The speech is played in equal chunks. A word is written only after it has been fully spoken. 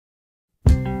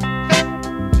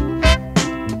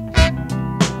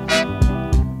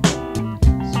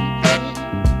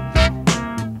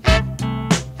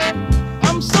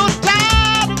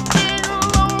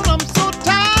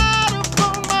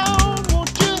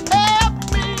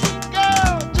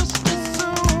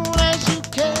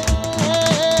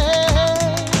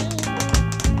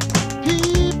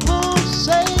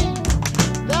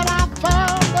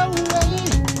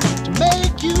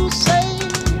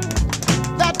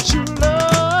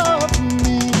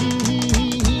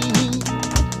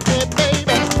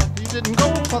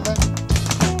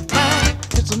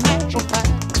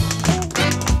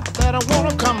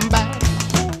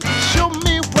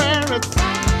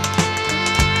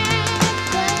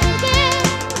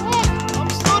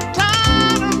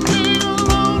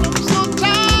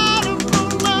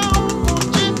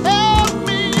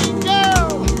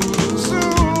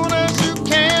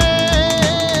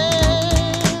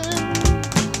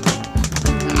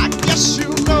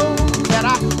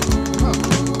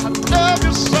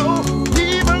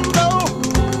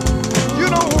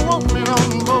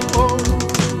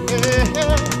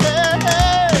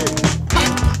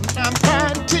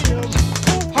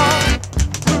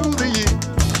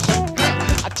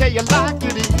you like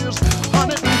it is.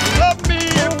 Honey, love me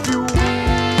if you will.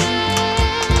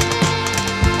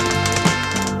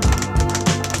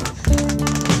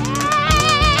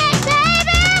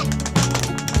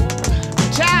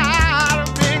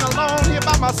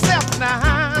 Myself now, I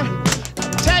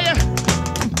tell you,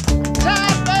 I'm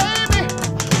tired, baby.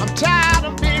 I'm tired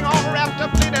of being all wrapped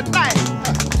up late at night.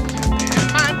 In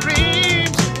my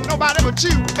dreams, nobody but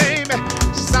you, baby.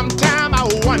 Sometime I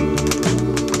wonder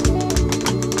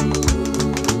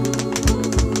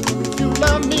if you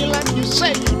love me like you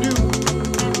say you do.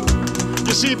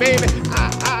 You see, baby,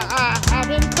 I've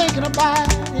been thinking about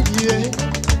it, yeah.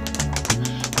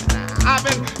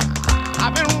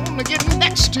 I've been wanting to get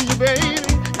next to you, baby.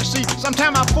 You see,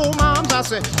 sometimes I fool my arms, I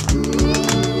say,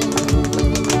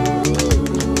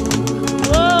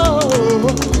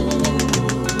 oh.